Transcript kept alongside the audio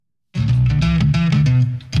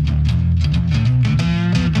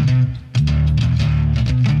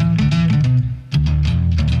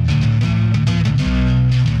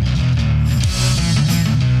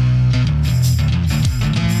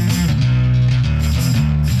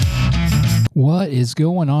What is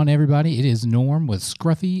going on, everybody? It is Norm with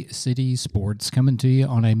Scruffy City Sports coming to you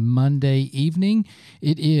on a Monday evening.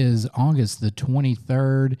 It is August the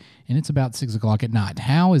 23rd, and it's about 6 o'clock at night.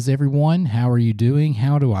 How is everyone? How are you doing?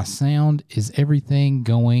 How do I sound? Is everything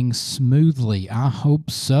going smoothly? I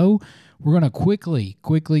hope so. We're going to quickly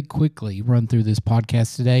run through this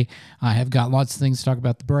podcast today. I have got lots of things to talk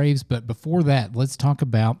about the Braves, but before that, let's talk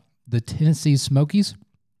about the Tennessee Smokies.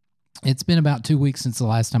 It's been about 2 weeks since the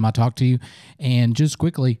last time I talked to you, and just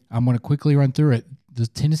quickly, I'm going to quickly run through it. The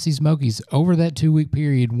Tennessee Smokies, over that 2-week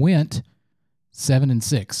period, went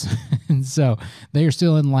 7-6, and so they are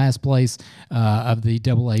still in last place of the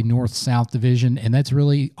AA North-South Division, and that's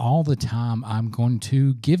really all the time I'm going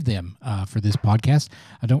to give them for this podcast.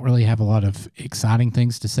 I don't really have a lot of exciting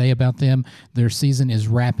things to say about them. Their season is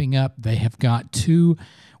wrapping up. They have got 2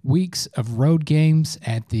 weeks of road games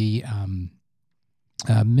at the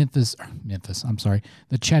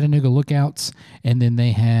the Chattanooga Lookouts, and then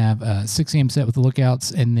they have a 6-game set with the Lookouts,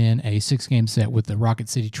 and then a 6-game set with the Rocket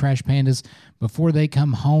City Trash Pandas before they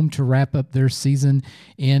come home to wrap up their season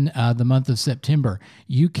in the month of September.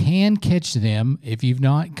 You can catch them if you've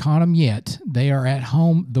not caught them yet. They are at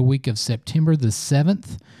home the week of September the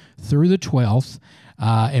 7th through the 12th.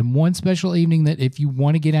 And one special evening that if you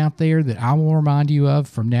want to get out there that I will remind you of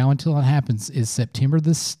from now until it happens is September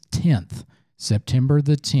the 10th. September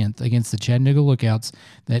the 10th against the Chattanooga Lookouts.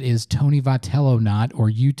 That is Tony Vitello night, or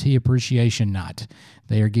UT Appreciation night.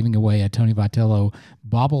 They are giving away a Tony Vitello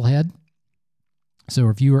bobblehead. So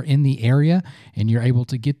if you are in the area and you're able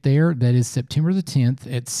to get there, that is September the 10th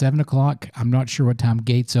at 7 o'clock. I'm not sure what time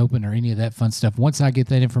gates open or any of that fun stuff. Once I get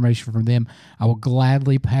that information from them, I will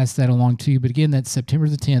gladly pass that along to you. But again, that's September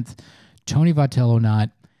the 10th, Tony Vitello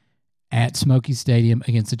night, at Smoky Stadium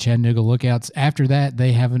against the Chattanooga Lookouts. After that,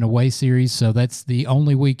 they have an away series, so that's the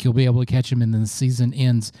only week you'll be able to catch them, and then the season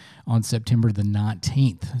ends on September the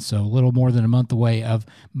 19th. So a little more than a month away of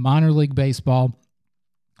minor league baseball,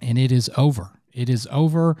 and it is over. It is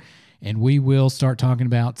over, and we will start talking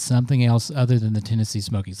about something else other than the Tennessee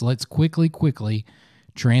Smokies. Let's quickly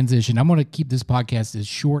transition. I'm going to keep this podcast as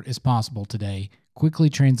short as possible today. Quickly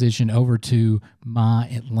transition over to my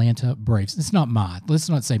Atlanta Braves. It's not my. Let's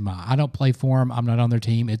not say my. I don't play for them. I'm not on their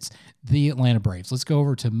team. It's the Atlanta Braves. Let's go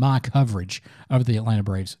over to my coverage of the Atlanta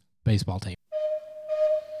Braves baseball team.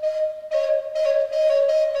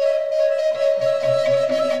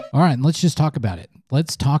 All right, let's just talk about it.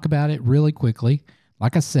 Let's talk about it really quickly.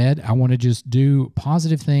 Like I said, I want to just do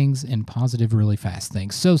positive things and positive really fast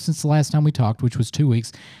things. So since the last time we talked, which was 2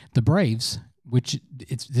 weeks, the Braves,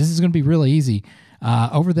 this is going to be really easy.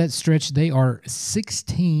 Over that stretch, they are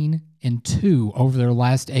 16-2 over their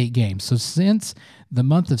last 8 games. So since the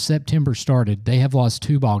month of September started, they have lost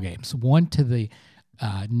 2 ball games, one to the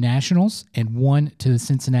Nationals and one to the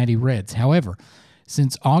Cincinnati Reds. However,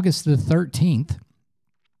 since August the 13th,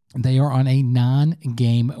 they are on a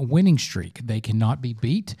 9-game winning streak. They cannot be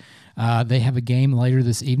beat. They have a game later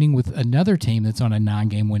this evening with another team that's on a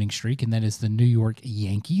 9-game winning streak, and that is the New York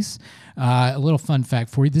Yankees. A little fun fact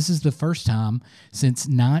for you, this is the first time since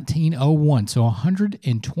 1901, so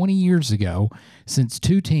 120 years ago, since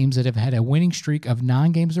 2 teams that have had a winning streak of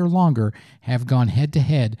 9 games or longer have gone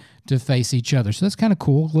head-to-head to face each other. So that's kind of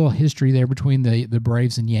cool, a little history there between the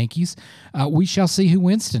Braves and Yankees. We shall see who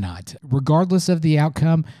wins tonight. Regardless of the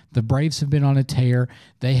outcome, the Braves have been on a tear.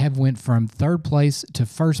 They have went from 3rd place to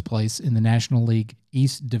 1st place in the National League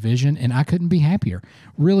East Division, and I couldn't be happier.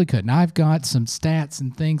 Really couldn't. I've got some stats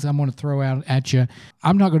and things I'm going to throw out at you.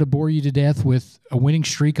 I'm not going to bore you to death with a winning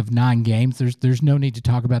streak of 9 games. There's no need to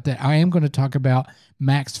talk about that. I am going to talk about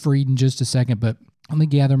Max Fried in just a second, but let me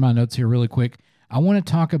gather my notes here really quick. I want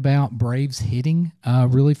to talk about Braves hitting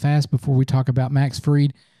really fast before we talk about Max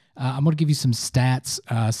Fried. I'm going to give you some stats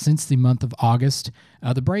since the month of August.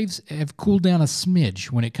 The Braves have cooled down a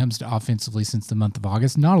smidge when it comes to offensively since the month of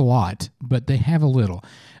August. Not a lot, but they have a little.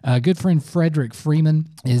 Good friend Frederick Freeman,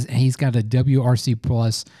 he's got a WRC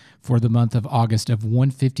plus for the month of August of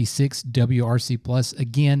 156 WRC plus.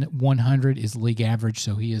 Again, 100 is league average,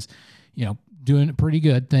 so he is, doing pretty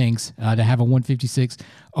good things to have a 156.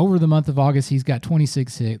 Over the month of August, he's got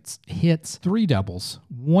 26 hits, 3 doubles,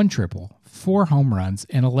 1 triple, 4 home runs,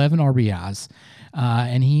 and 11 RBIs.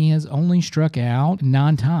 And he has only struck out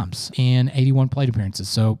 9 times in 81 plate appearances.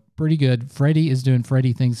 So pretty good. Freddie is doing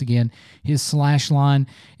Freddie things again. His slash line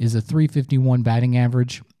is a 351 batting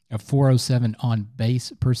average, a 407 on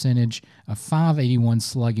base percentage, a 581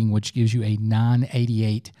 slugging, which gives you a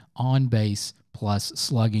 988 on base plus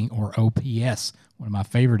slugging, or OPS, one of my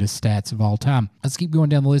favorite stats of all time. Let's keep going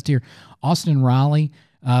down the list here. Austin Riley,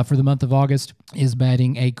 for the month of August, is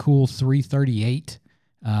batting a cool 338.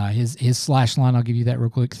 His slash line, I'll give you that real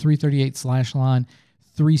quick. 338 slash line,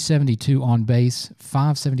 372 on base,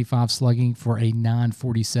 575 slugging for a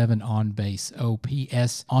 947 on base.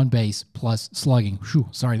 OPS on base plus slugging. Whew,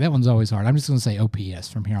 sorry, that one's always hard. I'm just going to say OPS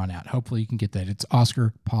from here on out. Hopefully you can get that. It's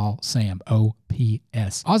Oscar Paul Sam,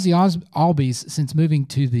 OPS. Ozzie Albies, since moving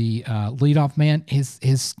to the leadoff man,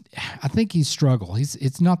 I think he's struggled.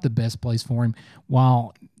 It's not the best place for him.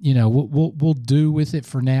 While we'll do with it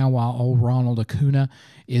for now while old Ronald Acuna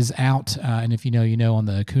is out. And if you know on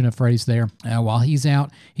the Acuna phrase there, while he's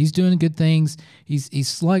out, he's doing good things.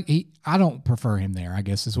 I don't prefer him there, I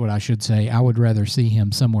guess is what I should say. I would rather see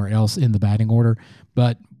him somewhere else in the batting order,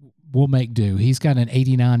 but we'll make do. He's got an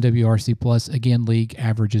 89 WRC plus. Again, league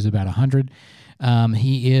average is about 100.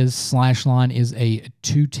 Slash line is a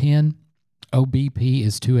 210. OBP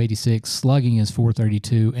is 286, slugging is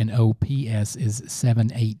 432, and OPS is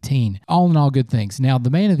 718. All in all, good things. Now, the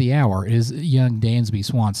man of the hour is young Dansby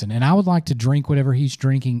Swanson, and I would like to drink whatever he's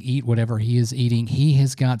drinking, eat whatever he is eating. He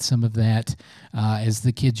has got some of that, as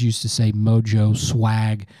the kids used to say, mojo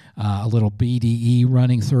swag, a little BDE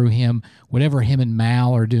running through him. Whatever him and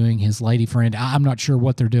Mal are doing, his lady friend, I'm not sure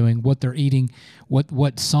what they're doing, what they're eating,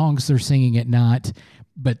 what songs they're singing at night.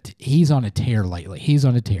 But he's on a tear lately. He's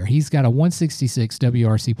on a tear. He's got a 166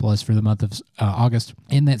 WRC plus for the month of August.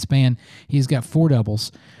 In that span, he's got 4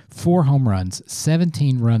 doubles, 4 home runs,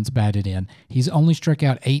 17 runs batted in. He's only struck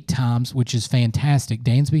out 8 times, which is fantastic.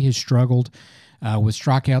 Dansby has struggled with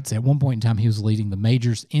strikeouts. At one point in time, he was leading the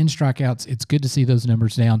majors in strikeouts. It's good to see those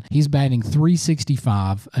numbers down. He's batting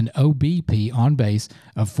 .365, an OBP on base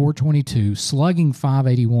of 422, slugging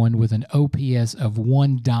 .581 with an OPS of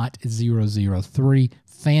 1.003.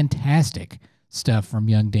 Fantastic stuff from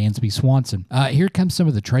young Dansby Swanson. Here comes some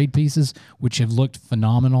of the trade pieces, which have looked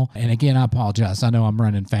phenomenal. And again, I apologize. I know I'm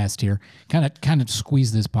running fast here. Kind of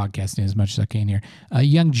squeeze this podcast in as much as I can here.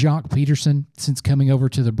 Young Jock Peterson, since coming over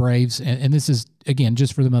to the Braves, and this is, again,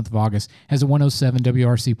 just for the month of August, has a 107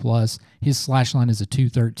 WRC plus. His slash line is a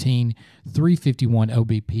 213, 351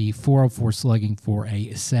 OBP, 404 slugging for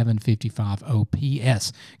a 755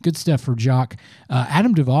 OPS. Good stuff for Jock.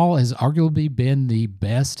 Adam Duvall has arguably been the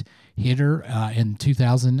best hitter in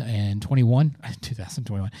 2021.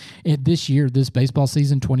 This baseball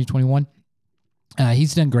season, 2021.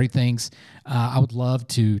 He's done great things. I would love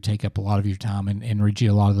to take up a lot of your time and read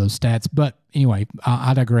you a lot of those stats. But anyway,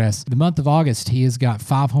 I digress. The month of August, he has got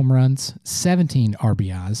 5 home runs, 17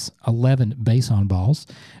 RBIs, 11 base on balls.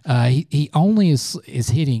 He only is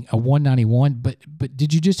hitting a 191, but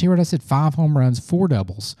did you just hear what I said? 5 home runs, 4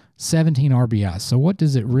 doubles, 17 RBIs. So what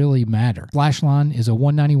does it really matter? Slash line is a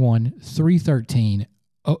 191, 313,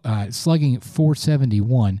 slugging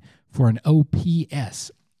 471 for an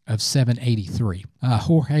OPS of 783.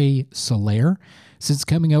 Jorge Soler, since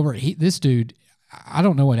coming over, this dude, I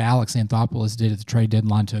don't know what Alex Anthopoulos did at the trade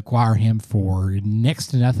deadline to acquire him for next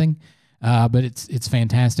to nothing, but it's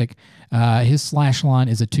fantastic. His slash line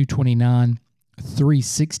is a 229,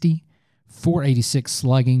 360, 486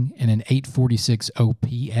 slugging, and an 846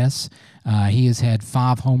 OPS. He has had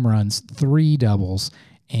 5 home runs, 3 doubles,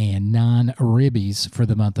 and 9 ribbies for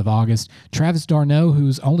the month of August. Travis d'Arnaud,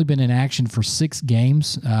 who's only been in action for 6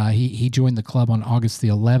 games, he joined the club on August the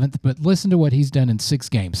 11th, but listen to what he's done in 6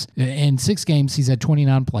 games. In 6 games, he's had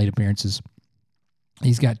 29 plate appearances.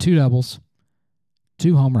 He's got 2 doubles,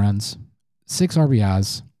 2 home runs, 6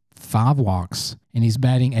 RBIs, 5 walks, and he's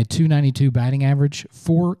batting at 292 batting average,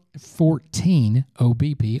 414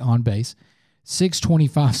 OBP on base,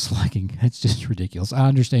 625 slugging. That's just ridiculous. I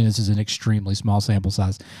understand this is an extremely small sample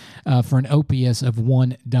size for an OPS of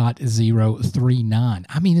 1.039.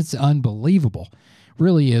 I mean, it's unbelievable.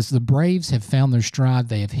 Really is. The Braves have found their stride.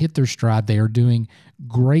 They have hit their stride. They are doing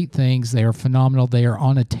great things. They are phenomenal. They are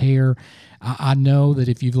on a tear. I know that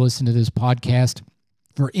if you've listened to this podcast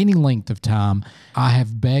for any length of time, I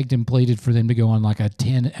have begged and pleaded for them to go on like an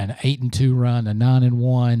 8-2 run, a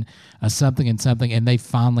 9-1, a something, and they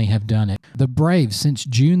finally have done it. The Braves, since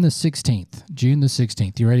June the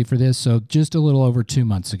 16th, you ready for this? So just a little over 2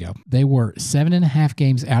 months ago, they were 7.5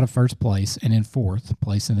 games out of first place and in 4th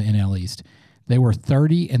place in the NL East. They were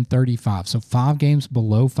 30-35, so 5 games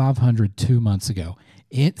below 500 2 months ago.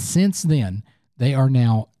 Since then, they are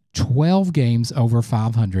now 12 games over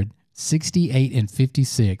 500,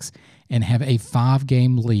 68-56, and have a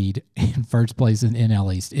 5-game lead in first place in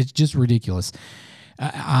NL East. It's just ridiculous.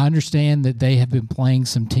 I understand that they have been playing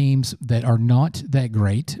some teams that are not that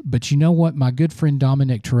great, but you know what my good friend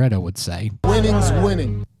Dominic Toretto would say? Winning's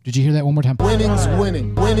winning. Did you hear that one more time? Winning's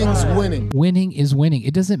winning. Winning's winning. Winning is winning.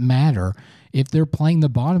 It doesn't matter if they're playing the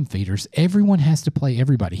bottom feeders, everyone has to play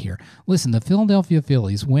everybody here. Listen, the Philadelphia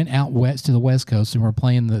Phillies went out west to the West Coast and were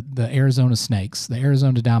playing the Arizona Snakes, the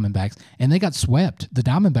Arizona Diamondbacks, and they got swept. The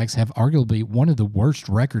Diamondbacks have arguably one of the worst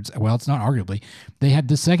records. Well, it's not arguably. They had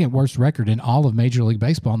the second worst record in all of Major League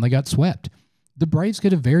Baseball, and they got swept. The Braves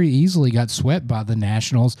could have very easily got swept by the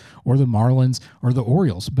Nationals or the Marlins or the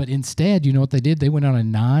Orioles. But instead, you know what they did? They went on a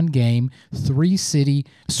 9-game, 3-city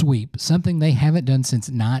sweep, something they haven't done since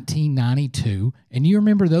 1992. And you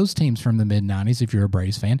remember those teams from the mid-90s if you're a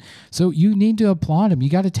Braves fan. So you need to applaud them. You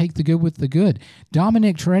got to take the good with the good.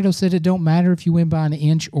 Dominic Toretto said it don't matter if you win by an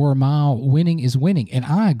inch or a mile. Winning is winning. And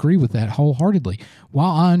I agree with that wholeheartedly.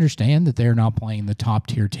 While I understand that they're not playing the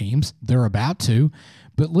top-tier teams, they're about to.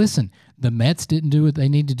 But listen, the Mets didn't do what they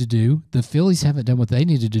needed to do. The Phillies haven't done what they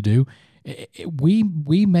needed to do.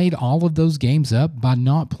 We made all of those games up by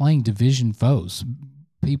not playing division foes.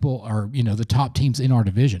 People are, the top teams in our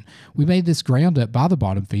division. We made this ground up by the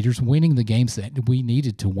bottom feeders, winning the games that we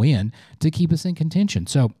needed to win to keep us in contention.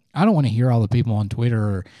 So I don't want to hear all the people on Twitter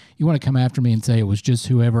or you want to come after me and say it was just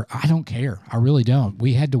whoever. I don't care. I really don't.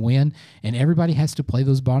 We had to win, and everybody has to play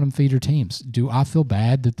those bottom feeder teams. Do I feel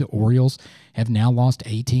bad that the Orioles have now lost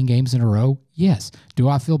 18 games in a row? Yes. Do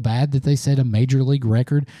I feel bad that they set a major league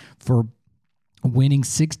record for winning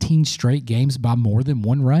 16 straight games by more than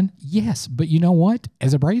one run? Yes. But you know what?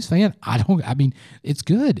 As a Braves fan, it's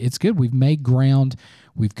good. It's good. We've made ground.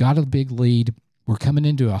 We've got a big lead. We're coming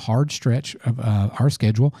into a hard stretch of our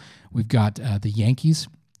schedule. We've got the Yankees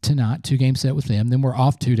tonight, 2-game set with them. Then we're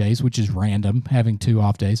off 2 days, which is random, having 2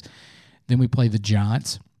 off days. Then we play the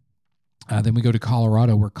Giants. Then we go to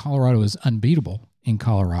Colorado, where Colorado is unbeatable in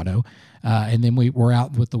Colorado. And then we're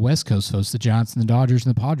out with the West Coast folks, the Giants and the Dodgers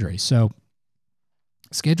and the Padres. So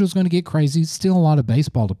schedule's going to get crazy. Still a lot of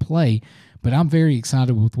baseball to play, but I'm very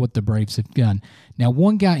excited with what the Braves have done. Now,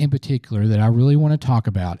 one guy in particular that I really want to talk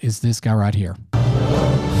about is this guy right here.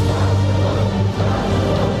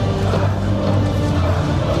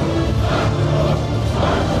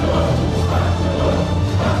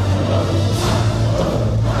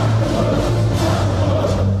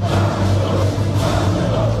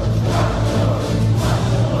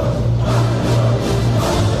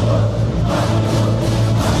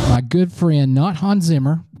 Good friend, not Hans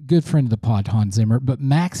Zimmer, good friend of the pod, Hans Zimmer, but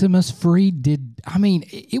Maximus Fried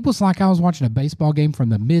it was like I was watching a baseball game from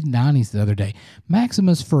the mid-90s the other day.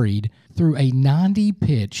 Maximus Fried threw a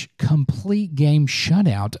 90-pitch complete game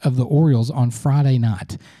shutout of the Orioles on Friday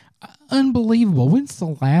night. Unbelievable. When's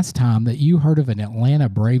the last time that you heard of an Atlanta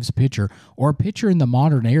Braves pitcher or a pitcher in the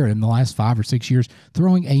modern era in the last 5 or 6 years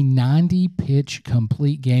throwing a 90-pitch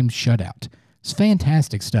complete game shutout? It's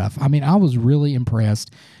fantastic stuff. I was really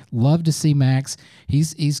impressed. Love to see Max.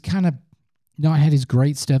 He's kind of not had his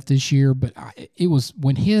great stuff this year, but it was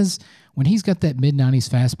when he's got that mid-90s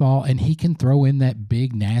fastball and he can throw in that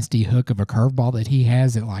big nasty hook of a curveball that he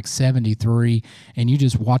has at like 73, and you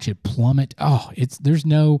just watch it plummet. There's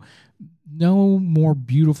no more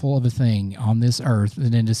beautiful of a thing on this earth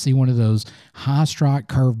than to see one of those high strike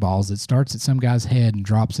curveballs that starts at some guy's head and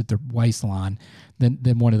drops at the waistline.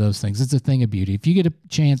 Than one of those things. It's a thing of beauty. If you get a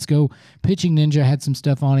chance, go. Pitching Ninja had some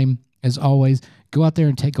stuff on him, as always. Go out there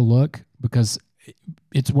and take a look because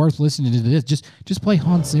it's worth listening to this. Just play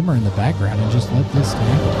Hans Zimmer in the background and just let this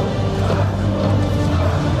happen.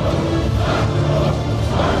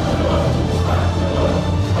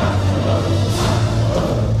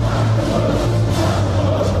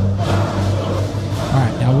 All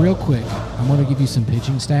right, now real quick, I'm going to give you some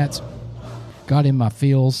pitching stats. Got in my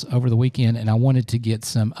feels over the weekend, and I wanted to get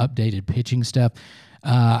some updated pitching stuff.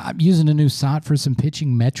 I'm using a new site for some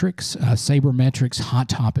pitching metrics. Sabermetrics Hot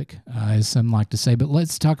Topic, as some like to say. But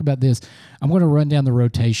let's talk about this. I'm going to run down the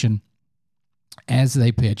rotation as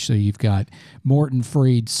they pitch. So you've got Morton,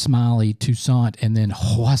 Fried, Smiley, Toussaint, and then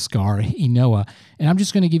Huascar, Inoa. And I'm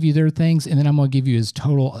just going to give you their things, and then I'm going to give you his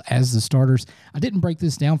total as the starters. I didn't break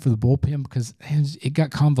this down for the bullpen because it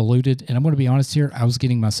got convoluted, and I'm going to be honest here, I was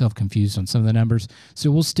getting myself confused on some of the numbers.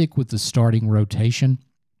 So we'll stick with the starting rotation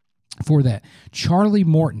for that. Charlie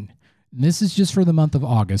Morton. This is just for the month of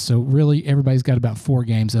August, so really everybody's got about 4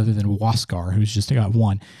 games other than Huascar, who's just got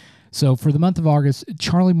 1. So for the month of August,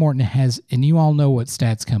 Charlie Morton has, and you all know what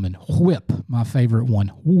stats coming. Whip, my favorite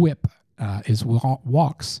one. Whip is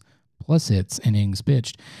walks plus hits and innings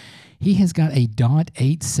pitched. He has got a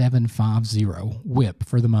 .8750 whip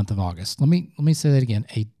for the month of August. Let me say that again.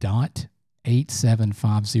 A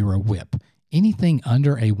 .8750 whip. Anything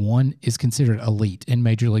under a 1 is considered elite in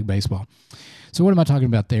Major League Baseball. So what am I talking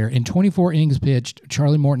about there? In 24 innings pitched,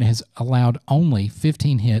 Charlie Morton has allowed only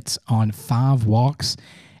 15 hits on 5 walks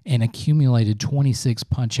and accumulated 26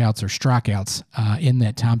 punch-outs or strikeouts in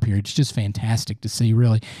that time period. It's just fantastic to see,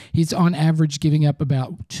 really. He's on average giving up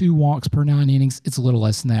about 2 walks per 9 innings. It's a little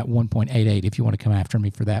less than that, 1.88 if you want to come after me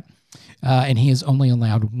for that. And he has only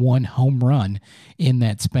allowed 1 home run in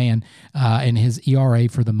that span, and his ERA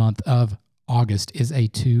for the month of August is a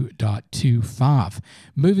 2.25.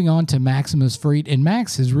 Moving on to Maximus Fried, and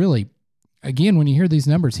Max is really, again, when you hear these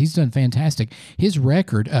numbers, he's done fantastic. His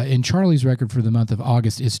record, and Charlie's record for the month of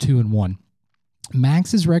August is 2-1.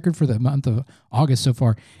 Max's record for the month of August so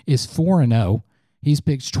far is 4-0. He's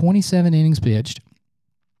pitched 27 innings pitched.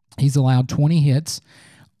 He's allowed 20 hits,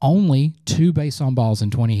 only 2 base on balls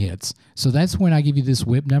and 20 hits. So that's when I give you this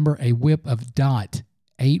whip number, a whip of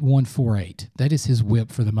 .8148. That is his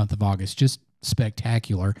whip for the month of August. Just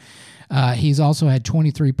spectacular. He's also had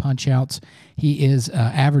 23 punch outs. He is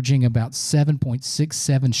averaging about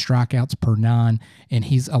 7.67 strikeouts per 9, and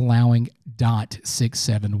he's allowing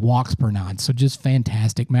 .67 walks per 9. So just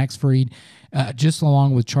fantastic. Max Fried, just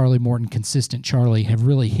along with Charlie Morton, consistent Charlie, have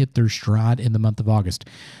really hit their stride in the month of August.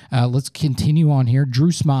 Let's continue on here.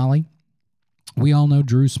 Drew Smyly. We all know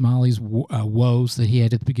Drew Smyly's woes that he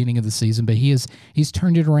had at the beginning of the season, but he's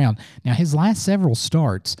turned it around. Now, his last several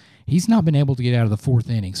starts, he's not been able to get out of the 4th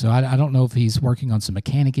inning, so I don't know if he's working on some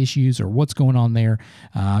mechanic issues or what's going on there.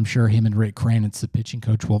 I'm sure him and Rick Kranitz, the pitching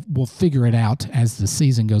coach, will figure it out as the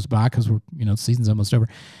season goes by, because the season's almost over.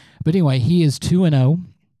 But anyway, he is 2-0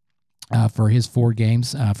 for his 4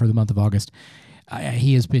 games for the month of August.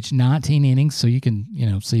 He has pitched 19 innings, so you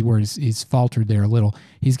can see where he's faltered there a little.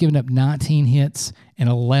 He's given up 19 hits and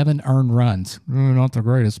 11 earned runs. Not the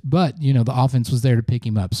greatest, but the offense was there to pick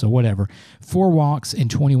him up, so whatever. 4 walks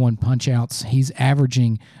and 21 punch-outs. He's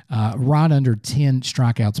averaging right under 10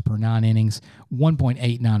 strikeouts per 9 innings,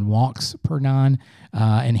 1.89 walks per 9,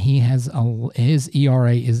 and he has his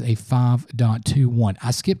ERA is a 5.21.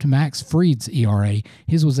 I skipped Max Fried's ERA.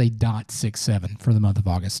 His was a .67 for the month of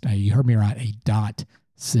August. You heard me right, a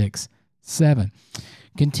 .67.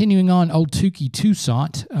 Continuing on, old Tukey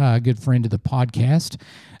Toussaint, a good friend of the podcast.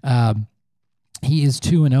 He is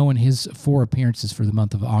 2-0 in his 4 appearances for the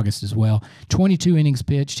month of August as well. 22 innings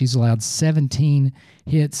pitched. He's allowed 17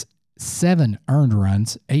 hits, 7 earned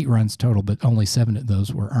runs, 8 runs total, but only 7 of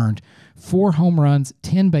those were earned. 4 home runs,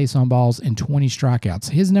 10 base on balls, and 20 strikeouts.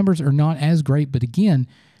 His numbers are not as great, but again,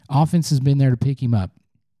 offense has been there to pick him up.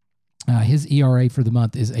 His ERA for the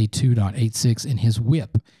month is a 2.86, and his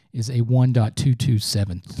whip is a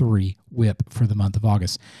 1.2273 whip for the month of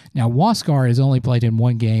August. Now, Huascar has only played in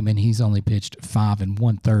 1 game, and he's only pitched 5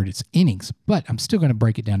 1/3 innings, but I'm still going to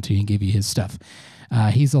break it down to you and give you his stuff.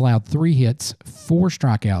 He's allowed 3 hits, 4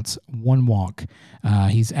 strikeouts, 1 walk.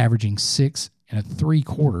 He's averaging 6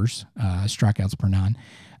 3/4 strikeouts per 9.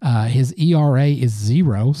 His ERA is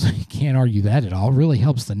 0, so you can't argue that at all. It really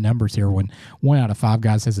helps the numbers here when 1 out of 5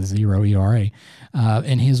 guys has a 0 ERA.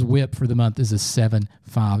 And his whip for the month is a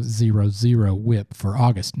 7.500 whip for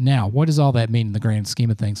August. Now, what does all that mean in the grand scheme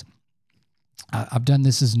of things? I've done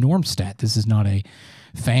this as Norm stat. This is not a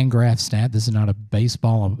Fangraph stat. This is not a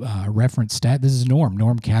baseball reference stat. This is Norm.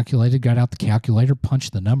 Norm calculated, got out the calculator,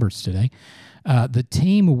 punched the numbers today. The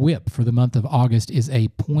team whip for the month of August is a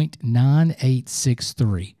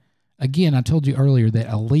 .9863. Again, I told you earlier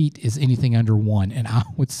that elite is anything under 1, and I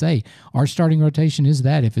would say our starting rotation is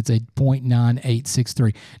that if it's a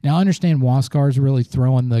 .9863. Now, I understand Huascar is really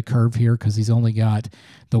throwing the curve here because he's only got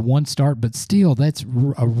the 1 start, but still, that's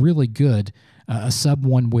a really good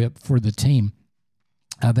sub-1 whip for the team.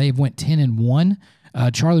 They've went 10-1.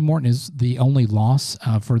 Charlie Morton is the only loss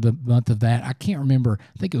for the month of that. I can't remember.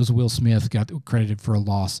 I think it was Will Smith got credited for a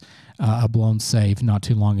loss, a blown save not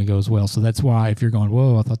too long ago as well. So that's why if you're going,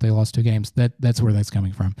 whoa, I thought they lost 2 games, that's where that's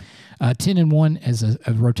coming from. 10-1 as a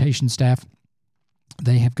rotation staff.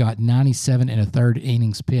 They have got 97 1/3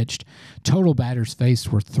 innings pitched. Total batters faced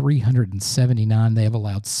were 379. They have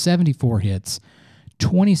allowed 74 hits,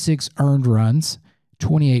 26 earned runs,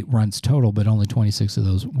 28 runs total, but only 26 of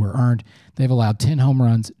those were earned. They've allowed 10 home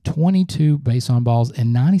runs, 22 base on balls,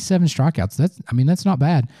 and 97 strikeouts. That's not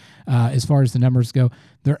bad as far as the numbers go.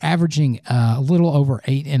 They're averaging a little over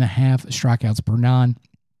 8.5 strikeouts per 9,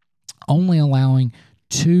 only allowing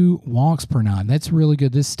 2 walks per 9. That's really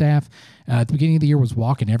good. This staff at the beginning of the year was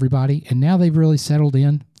walking everybody, and now they've really settled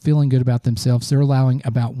in, feeling good about themselves. They're allowing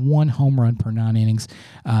about 1 home run per 9 innings,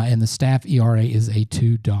 and the staff ERA is a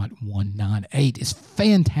 2.198. It's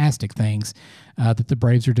fantastic things that the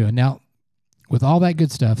Braves are doing. Now, with all that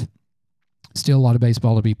good stuff, still a lot of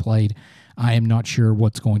baseball to be played. I am not sure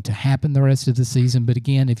what's going to happen the rest of the season, but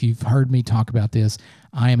again, if you've heard me talk about this,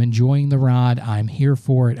 I am enjoying the ride. I'm here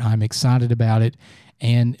for it. I'm excited about it.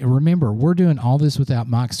 And remember, we're doing all this without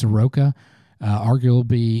Mike Soroka,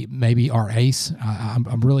 arguably maybe our ace.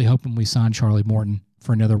 I'm really hoping we sign Charlie Morton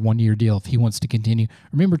for another 1-year deal if he wants to continue.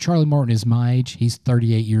 Remember, Charlie Morton is my age. He's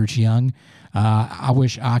 38 years young. I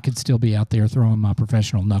wish I could still be out there throwing my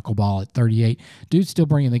professional knuckleball at 38. Dude's still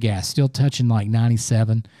bringing the gas, still touching like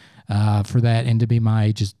 97 for that. And to be my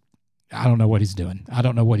age is, I don't know what he's doing. I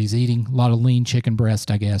don't know what he's eating. A lot of lean chicken breast,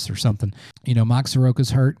 I guess, or something. Mike Soroka's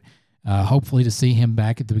hurt. Hopefully to see him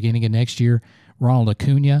back at the beginning of next year. Ronald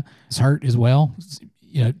Acuna is hurt as well.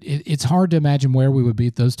 It's hard to imagine where we would be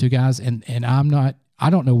with those two guys. And I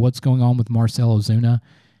don't know what's going on with Marcell Ozuna.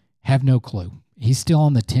 Have no clue. He's still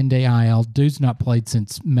on the 10-day IL. Dude's not played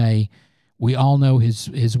since May. We all know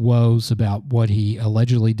his woes about what he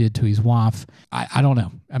allegedly did to his wife. I don't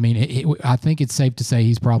know. I mean, I think it's safe to say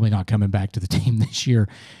he's probably not coming back to the team this year,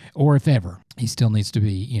 or if ever. He still needs to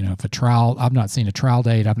be, if a trial. I've not seen a trial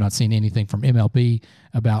date. I've not seen anything from MLB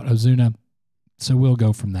about Ozuna. So we'll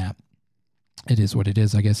go from that. It is what it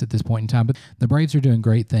is, I guess, at this point in time. But the Braves are doing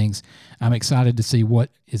great things. I'm excited to see what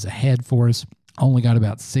is ahead for us. Only got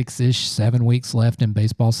about 7 weeks left in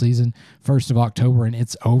baseball season, 1st of October, and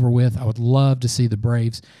it's over with. I would love to see the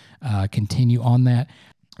Braves continue on that.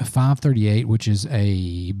 538, which is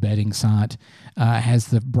a betting site, has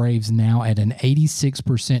the Braves now at an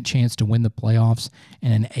 86% chance to win the playoffs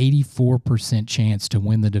and an 84% chance to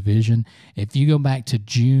win the division. If you go back to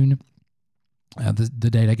June, the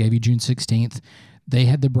date I gave you, June 16th, they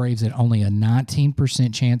had the Braves at only a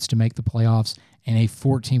 19% chance to make the playoffs and a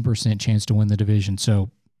 14% chance to win the division. So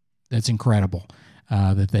that's incredible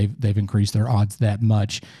that they've increased their odds that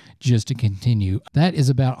much just to continue. That is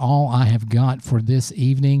about all I have got for this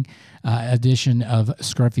evening edition of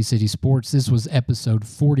Scruffy City Sports. This was episode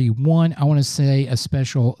 41. I want to say a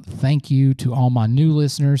special thank you to all my new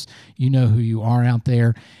listeners. You know who you are out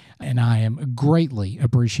there. And I am greatly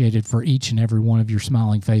appreciated for each and every one of your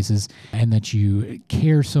smiling faces and that you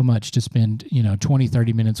care so much to spend, 20,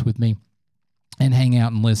 30 minutes with me and hang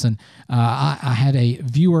out and listen. I had a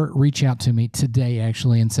viewer reach out to me today,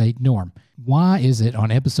 actually, and say, Norm, why is it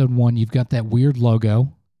on episode 1 you've got that weird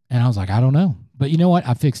logo? And I was like, I don't know. But you know what?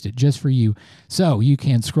 I fixed it just for you. So you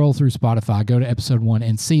can scroll through Spotify, go to episode 1,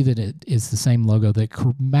 and see that it is the same logo that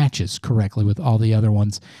matches correctly with all the other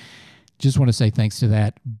ones. Just want to say thanks to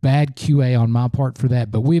that. Bad QA on my part for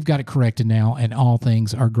that, but we've got it corrected now, and all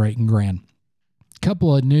things are great and grand.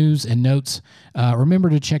 Couple of news and notes.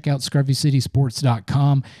 Remember to check out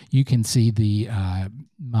scruffycitysports.com. You can see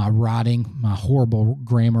my writing, my horrible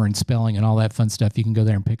grammar and spelling and all that fun stuff. You can go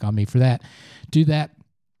there and pick on me for that. Do that.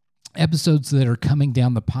 Episodes that are coming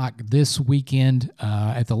down the pike this weekend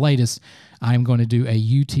at the latest, I'm going to do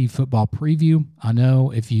a UT football preview. I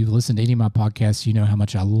know if you listen to any of my podcasts, you know how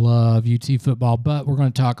much I love UT football, but we're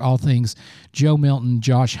going to talk all things Joe Milton,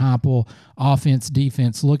 Josh Heupel, offense,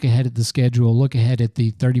 defense, look ahead at the schedule, look ahead at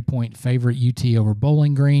the 30-point favorite UT over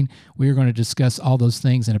Bowling Green. We are going to discuss all those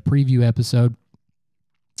things in a preview episode.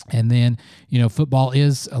 And then, football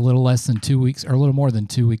is a little less than 2 weeks, or a little more than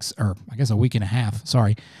 2 weeks, or I guess a week and a half,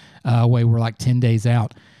 away. We're like 10 days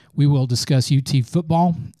out. We will discuss UT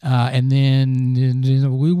football, and then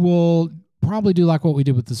we will probably do like what we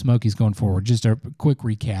did with the Smokies going forward, just a quick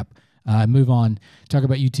recap, move on, talk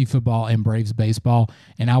about UT football and Braves baseball,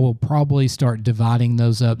 and I will probably start dividing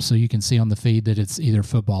those up so you can see on the feed that it's either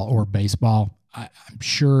football or baseball. I'm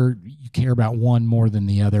sure you care about one more than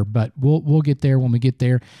the other, but we'll get there when we get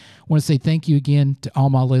there. I want to say thank you again to all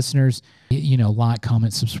my listeners. Like,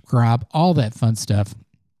 comment, subscribe, all that fun stuff.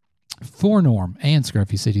 For Norm and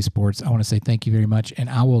Scruffy City Sports, I want to say thank you very much, and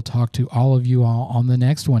I will talk to all of you all on the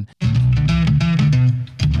next one.